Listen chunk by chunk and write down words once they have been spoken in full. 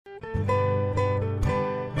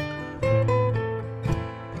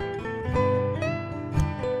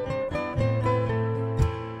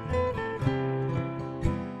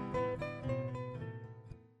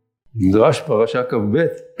מדרש פרשה כ"ב.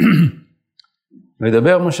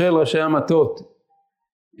 מדבר משה אל ראשי המטות,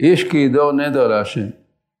 איש כי ידור נדר להשם.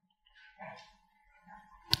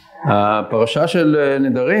 הפרשה של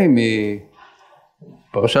נדרים היא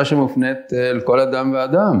פרשה שמופנית אל כל אדם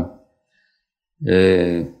ואדם,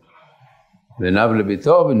 בן אב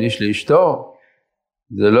לביתו, בן איש לאשתו.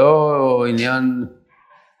 זה לא עניין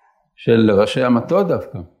של ראשי המטות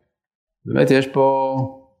דווקא. באמת יש פה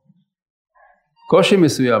קושי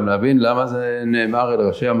מסוים להבין למה זה נאמר אל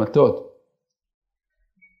ראשי המטות.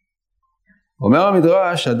 אומר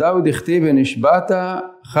המדרש, הדאוד הכתיב ונשבעת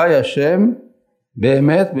חי השם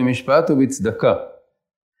באמת במשפט ובצדקה.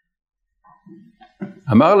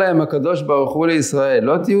 אמר להם הקדוש ברוך הוא לישראל,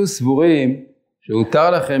 לא תהיו סבורים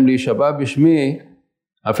שהותר לכם להישבע בשמי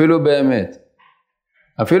אפילו באמת.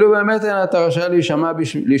 אפילו באמת אין אתה רשאי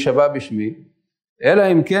להישבע בשמי,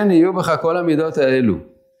 אלא אם כן יהיו בך כל המידות האלו.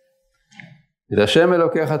 את השם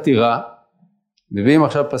אלוקיך תירא. מביאים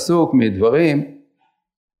עכשיו פסוק מדברים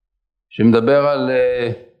שמדבר על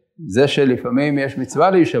זה שלפעמים יש מצווה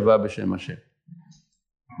להישבע בשם השם.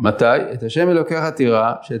 מתי? את השם אלוקיך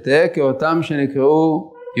תירא, שתהיה כאותם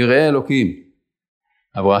שנקראו יראי אלוקים.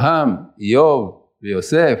 אברהם, איוב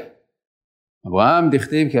ויוסף. אברהם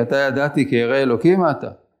דכתיב כי אתה ידעתי כי יראי אלוקים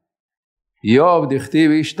אתה. איוב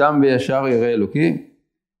דכתיב איש תם וישר יראי אלוקים.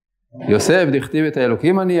 יוסף דכתיב את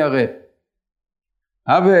האלוקים אני ירא.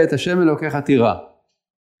 הווה את השם אלוקיך תירא,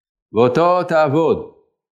 ואותו תעבוד.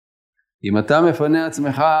 אם אתה מפנה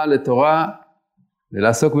עצמך לתורה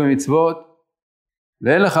ולעסוק במצוות,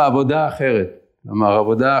 ואין לך עבודה אחרת, כלומר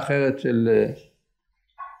עבודה אחרת של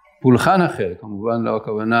פולחן אחר, כמובן לא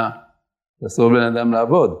הכוונה לאסור בן אדם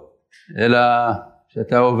לעבוד, אלא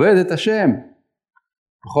שאתה עובד את השם,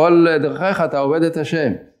 בכל דרכיך אתה עובד את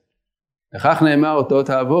השם, לכך נאמר אותו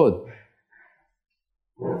תעבוד.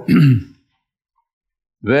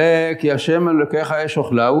 וכי השם אלוקיך אש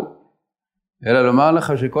אוכלהו, אלא לומר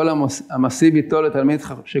לך שכל המשיא ביתו לתלמיד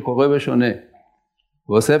שקורא ושונה,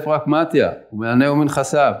 ואוסף רק מתיה, ומענה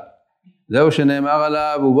ומנחסיו, זהו שנאמר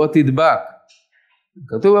עליו, ובו תדבק.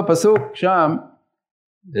 כתוב בפסוק שם,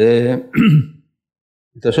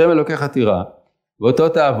 את השם אלוקיך תירא, ואותו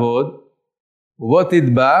תעבוד, ובו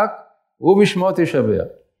תדבק, ובשמו תשבע.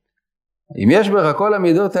 אם יש בך כל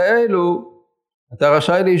המידות האלו, אתה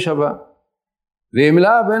רשאי להישבע. ואם לא,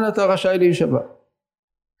 אין אתה רשאי להישבע.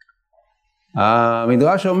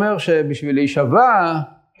 המדרש אומר שבשביל להישבע,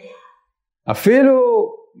 אפילו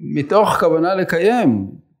מתוך כוונה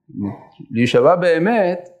לקיים, להישבע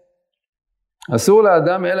באמת, אסור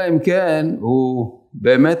לאדם אלא אם כן, הוא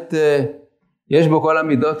באמת, יש בו כל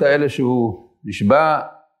המידות האלה שהוא נשבע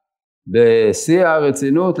בשיא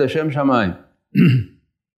הרצינות לשם שמיים.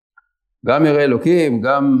 גם ירא אלוקים,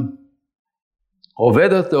 גם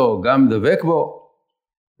עובד אותו, גם דבק בו,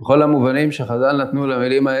 בכל המובנים שחז"ל נתנו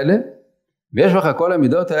למילים האלה, ויש בך כל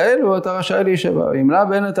המידות האלו, אתה רשאי להישבע, אם לא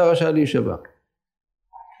בין אתה רשאי להישבע.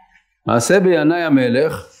 מעשה בינאי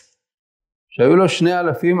המלך, שהיו לו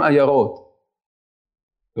 2,000 עיירות,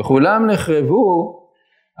 וכולם נחרבו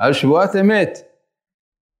על שבועת אמת.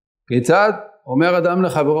 כיצד? אומר אדם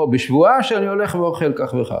לחברו, בשבועה שאני הולך ואוכל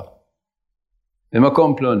כך וכך,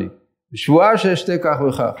 במקום פלוני. בשבועה שאשתה כך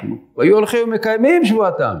וכך, והיו הולכים ומקיימים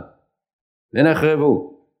שבועתם,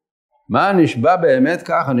 ונחרבו. מה נשבע באמת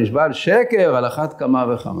ככה? נשבע על שקר על אחת כמה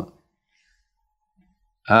וכמה.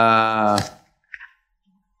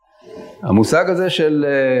 המושג הזה של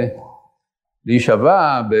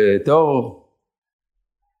להישבע בתור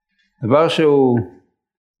דבר שהוא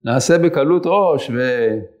נעשה בקלות ראש,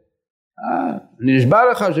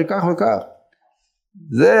 ונשבע לך שכך וכך.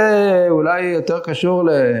 זה אולי יותר קשור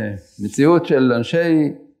למציאות של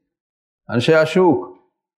אנשי השוק,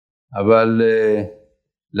 אבל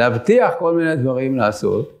להבטיח כל מיני דברים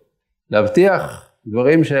לעשות, להבטיח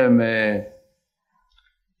דברים שהם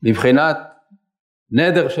מבחינת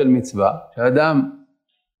נדר של מצווה, שהאדם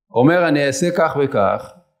אומר אני אעשה כך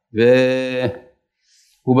וכך,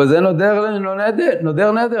 והוא בזה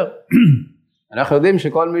נודר נדר. אנחנו יודעים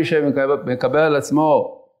שכל מי שמקבל על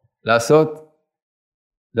עצמו לעשות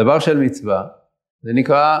דבר של מצווה, זה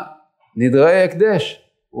נקרא נדרי הקדש.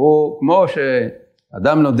 הוא כמו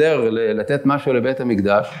שאדם נודר לתת משהו לבית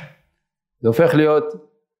המקדש, זה הופך להיות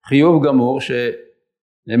חיוב גמור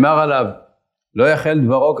שנאמר עליו, לא יחל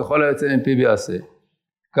דברו ככל היוצא מפיו יעשה.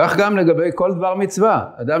 כך גם לגבי כל דבר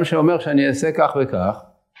מצווה, אדם שאומר שאני אעשה כך וכך,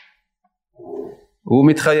 הוא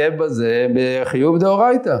מתחייב בזה בחיוב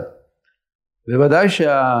דאורייתא. בוודאי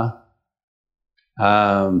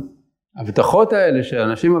ההבטחות האלה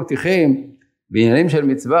שאנשים מבטיחים בעניינים של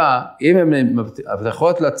מצווה, אם הן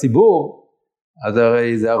הבטחות לציבור, אז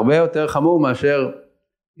הרי זה הרבה יותר חמור מאשר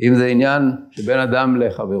אם זה עניין שבין אדם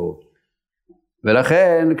לחברו.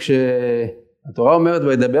 ולכן כשהתורה אומרת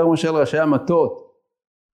וידבר משה אל ראשי המטות,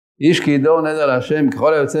 איש כי ידור נדר להשם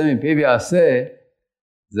ככל היוצא מפיו יעשה,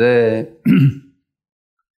 זה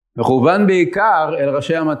מכוון בעיקר אל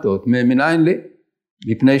ראשי המטות. מנהיג לי,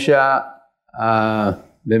 מפני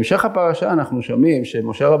בהמשך הפרשה אנחנו שומעים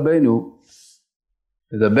שמשה רבינו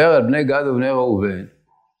מדבר על בני גד ובני ראובן,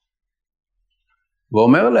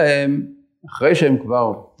 ואומר להם, אחרי שהם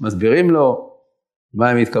כבר מסבירים לו מה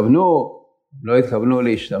הם התכוונו, לא התכוונו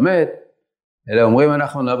להשתמט, אלא אומרים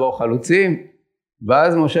אנחנו נעבור חלוצים,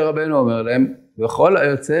 ואז משה רבינו אומר להם, וכל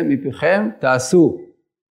היוצא מפיכם תעשו.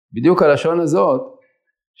 בדיוק הלשון הזאת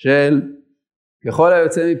של ככל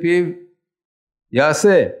היוצא מפיו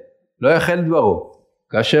יעשה, לא יחל דברו.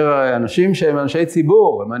 כאשר אנשים שהם אנשי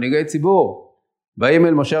ציבור, ומנהיגי ציבור, באים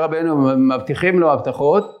אל משה רבינו ומבטיחים לו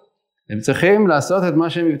הבטחות, הם צריכים לעשות את מה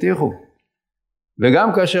שהם הבטיחו.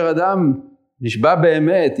 וגם כאשר אדם נשבע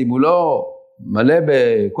באמת, אם הוא לא מלא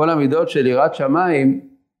בכל המידות של יראת שמיים,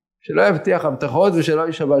 שלא יבטיח הבטחות ושלא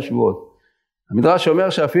יישבע שבועות. המדרש אומר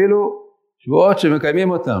שאפילו שבועות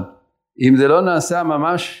שמקיימים אותם, אם זה לא נעשה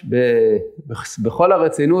ממש בכל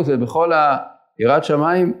הרצינות ובכל יראת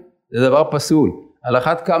שמיים, זה דבר פסול. על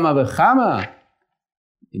אחת כמה וכמה,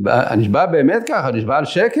 נשבע באמת ככה, נשבע על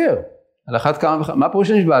שקר, על אחת כמה וכמה, מה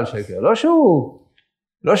פירוש נשבע על שקר?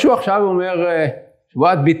 לא שהוא עכשיו אומר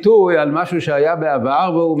שבועת ביטוי על משהו שהיה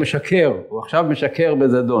בעבר והוא משקר, הוא עכשיו משקר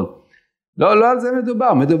בזדון. לא על זה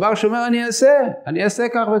מדובר שאומר אני אעשה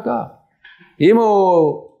כך וכך. אם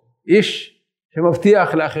הוא איש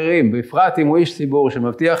שמבטיח לאחרים, בפרט אם הוא איש ציבור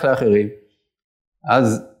שמבטיח לאחרים,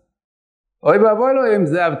 אז אוי ואבוי לו אם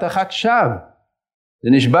זה הבטחת שווא, זה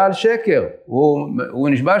נשבע על שקר, הוא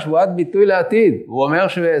נשבע שבועת ביטוי לעתיד, הוא אומר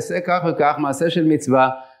שהוא יעשה כך וכך, מעשה של מצווה,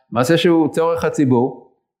 מעשה שהוא צורך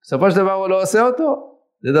הציבור, בסופו של דבר הוא לא עושה אותו,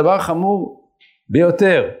 זה דבר חמור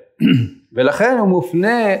ביותר, ולכן הוא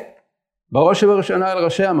מופנה בראש ובראשונה אל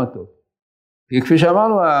ראשי המטות, כי כפי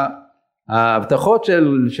שאמרנו, ההבטחות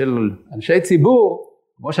של אנשי ציבור,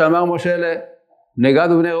 כמו שאמר משה לבני גד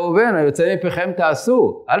ובני ראובן, היוצא מפיכם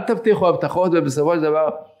תעשו, אל תבטיחו הבטחות ובסופו של דבר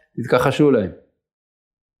תתכחשו להם.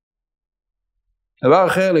 דבר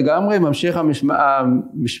אחר לגמרי, ממשיך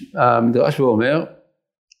המדרש ואומר,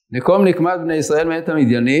 נקום נקמת בני ישראל מאת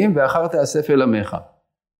המדיינים, ואחר תאסף אל עמך.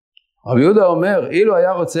 רב יהודה אומר, אילו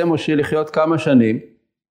היה רוצה משה לחיות כמה שנים,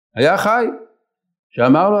 היה חי,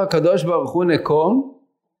 שאמר לו הקדוש ברוך הוא נקום,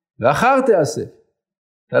 ואחר תאסף.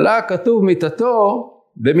 תלה כתוב מטתו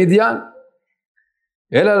במדיין.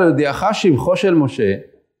 אלא להודיעך שבחו של משה,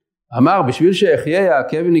 אמר בשביל שיחיה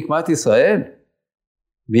יעקב נקמת ישראל,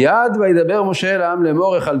 מייד וידבר משה אל העם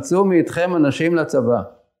לאמור, יחלצו מאיתכם אנשים לצבא.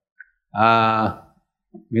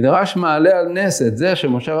 המדרש מעלה על נס את זה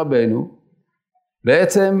שמשה רבינו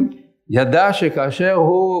בעצם ידע שכאשר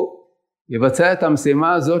הוא יבצע את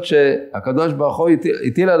המשימה הזאת שהקדוש ברוך הוא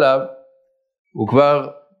הטיל עליו, הוא כבר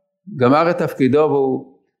גמר את תפקידו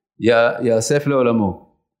והוא יאסף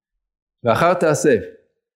לעולמו. ואחר תאסף.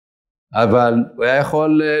 אבל הוא היה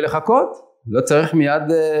יכול לחכות, לא צריך מיד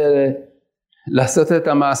לעשות את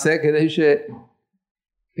המעשה כדי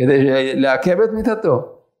לעכב את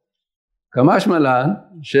מיתתו. כמשמע לן,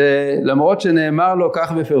 שלמרות שנאמר לו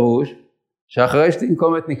כך בפירוש, שאחרי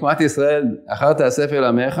שתנקום את נקמת ישראל, אחר תאסף אל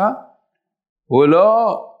עמך, הוא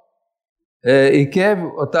לא עיכב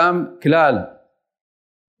אותם כלל,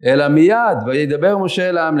 אלא מיד, וידבר משה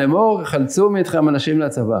אל העם לאמור, יחלצו מאיתכם אנשים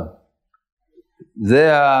לצבא.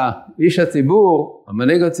 זה האיש הציבור,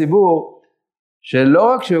 המנהיג הציבור, שלא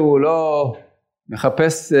רק שהוא לא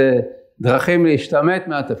מחפש דרכים להשתמט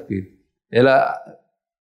מהתפקיד, אלא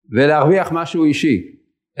ולהרוויח משהו אישי,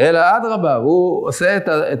 אלא אדרבה, הוא עושה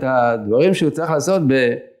את הדברים שהוא צריך לעשות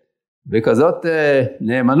בכזאת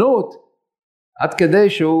נאמנות, עד כדי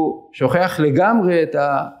שהוא שוכח לגמרי את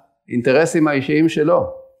האינטרסים האישיים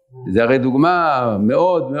שלו. זה הרי דוגמה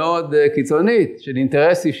מאוד מאוד קיצונית של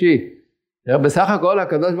אינטרס אישי. בסך הכל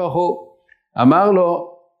הקדוש ברוך הוא אמר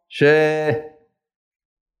לו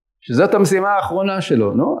שזאת המשימה האחרונה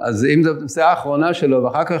שלו, נו? אז אם זאת המשימה האחרונה שלו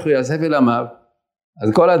ואחר כך הוא יאסף אל עמיו,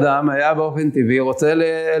 אז כל אדם היה באופן טבעי רוצה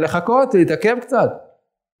לחכות, להתעכב קצת.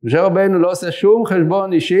 משה רבינו לא עושה שום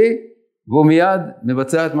חשבון אישי, והוא מיד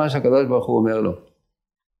מבצע את מה שהקדוש ברוך הוא אומר לו.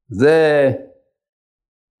 זה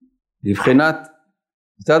לבחינת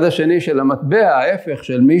הצד השני של המטבע, ההפך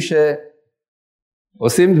של מי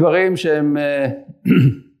שעושים דברים שהם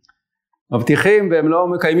מבטיחים והם לא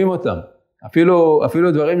מקיימים אותם.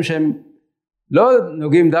 אפילו דברים שהם לא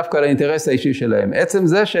נוגעים דווקא לאינטרס האישי שלהם. עצם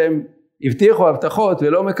זה שהם הבטיחו הבטחות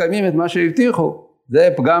ולא מקיימים את מה שהבטיחו, זה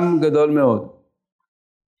פגם גדול מאוד.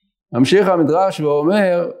 ממשיך המדרש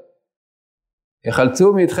ואומר,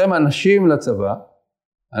 יחלצו מאיתכם אנשים לצבא,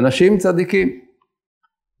 אנשים צדיקים.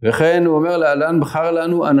 וכן הוא אומר להלן בחר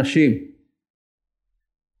לנו אנשים.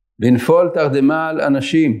 בנפול תרדמה על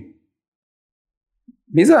אנשים.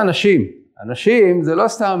 מי זה אנשים? אנשים זה לא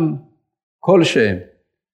סתם כלשהם.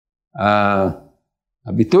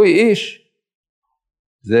 הביטוי איש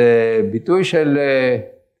זה ביטוי של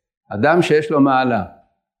אדם שיש לו מעלה.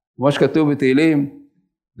 כמו שכתוב בתהילים,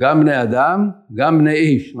 גם בני אדם, גם בני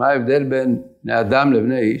איש. מה ההבדל בין בני אדם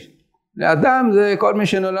לבני איש? בני אדם זה כל מי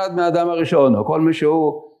שנולד מהאדם הראשון, או כל מי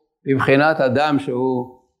שהוא בבחינת אדם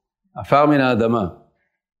שהוא עפר מן האדמה.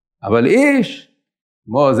 אבל איש,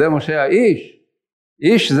 כמו זה משה האיש,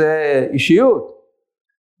 איש זה אישיות.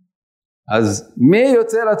 אז מי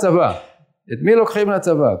יוצא לצבא? את מי לוקחים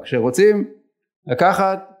לצבא? כשרוצים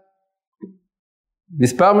לקחת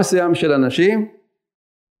מספר מסוים של אנשים,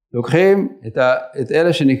 לוקחים את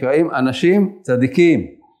אלה שנקראים אנשים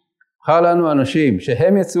צדיקים. בחר לנו אנשים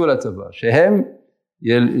שהם יצאו לצבא, שהם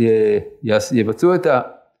יבצעו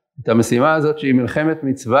את המשימה הזאת שהיא מלחמת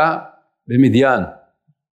מצווה במדיין.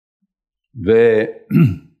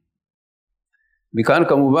 ומכאן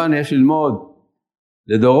כמובן יש ללמוד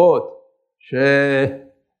לדורות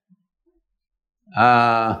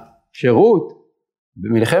שהשירות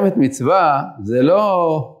במלחמת מצווה זה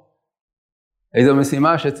לא איזו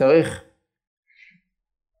משימה שצריך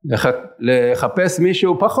לחפש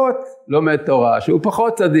מישהו פחות לומד תורה, שהוא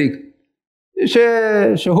פחות צדיק,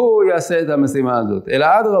 שהוא יעשה את המשימה הזאת, אלא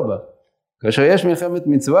אדרבה. כאשר יש מלחמת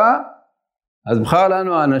מצווה, אז בחר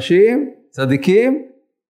לנו אנשים צדיקים,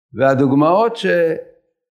 והדוגמאות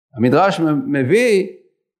שהמדרש מביא,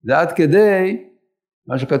 זה עד כדי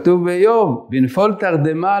מה שכתוב באיוב, בנפול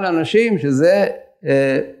תרדמה על אנשים, שזה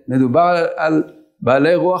מדובר על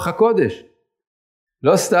בעלי רוח הקודש,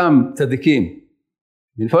 לא סתם צדיקים.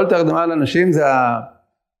 בנפול תרדמה על אנשים זה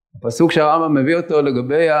הפסוק שהרמב"ם מביא אותו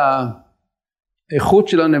לגבי האיכות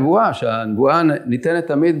של הנבואה, שהנבואה ניתנת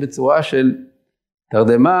תמיד בצורה של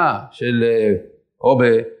תרדמה, או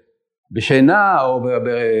בשינה, או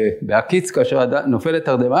בהקיץ כאשר נופלת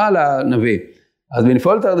תרדמה על הנביא. אז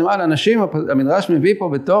בנפול תרדמה על אנשים, המדרש מביא פה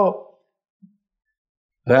בתור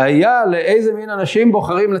ראיה לאיזה מין אנשים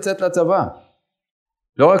בוחרים לצאת לצבא.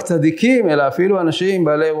 לא רק צדיקים, אלא אפילו אנשים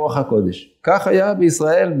בעלי רוח הקודש. כך היה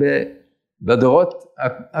בישראל בדורות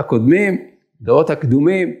הקודמים, דורות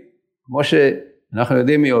הקדומים, כמו שאנחנו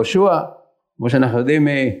יודעים מיהושע, כמו שאנחנו יודעים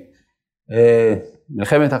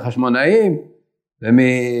ממלחמת החשמונאים,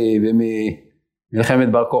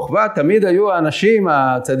 וממלחמת בר כוכבא, תמיד היו האנשים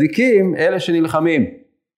הצדיקים, אלה שנלחמים.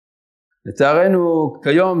 לצערנו,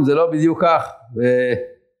 כיום זה לא בדיוק כך,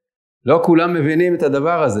 ולא כולם מבינים את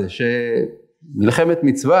הדבר הזה, מלחמת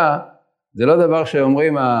מצווה זה לא דבר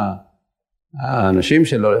שאומרים האנשים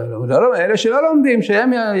אלה שלא לומדים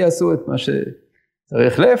שהם יעשו את מה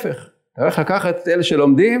שצריך. להפך, צריך לקחת את אלה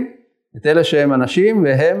שלומדים, את אלה שהם אנשים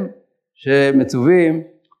והם שמצווים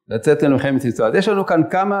לצאת למלחמת מצווה. יש לנו כאן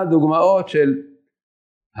כמה דוגמאות של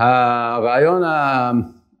הרעיון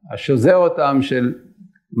השוזר אותם של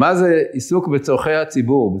מה זה עיסוק בצורכי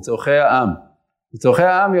הציבור, בצורכי העם. בצורכי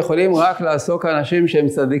העם יכולים רק לעסוק אנשים שהם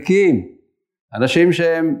צדיקים, אנשים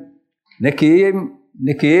שהם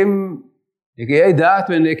נקיי דעת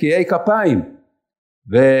ונקיי כפיים,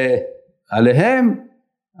 ועליהם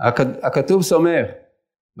הכתוב סומך.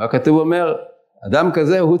 והכתוב אומר, אדם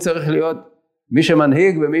כזה הוא צריך להיות מי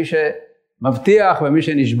שמנהיג ומי שמבטיח ומי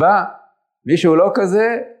שנשבע. מי שהוא לא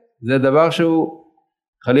כזה, זה דבר שהוא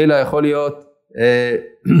חלילה יכול להיות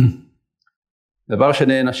דבר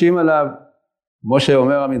שנענשים עליו, כמו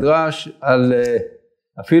שאומר המדרש,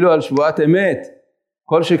 אפילו על שבועת אמת,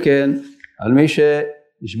 כל שכן על מי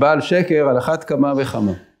שנשבע על שקר על אחת כמה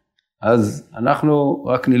וכמה. אז אנחנו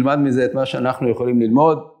רק נלמד מזה את מה שאנחנו יכולים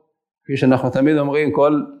ללמוד. כפי שאנחנו תמיד אומרים,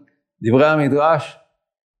 כל דברי המדרש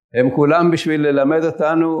הם כולם בשביל ללמד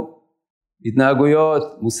אותנו התנהגויות,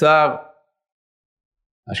 מוסר,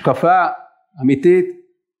 השקפה אמיתית.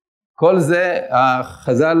 כל זה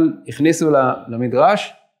החז"ל הכניסו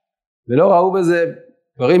למדרש, ולא ראו בזה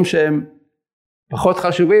דברים שהם פחות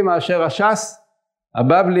חשובים מאשר הש"ס,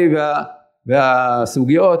 הבבלי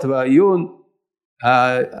והסוגיות והעיון.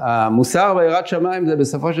 המוסר ויראת שמיים זה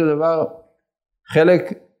בסופו של דבר חלק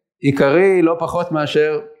עיקרי לא פחות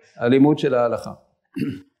מאשר הלימוד של ההלכה.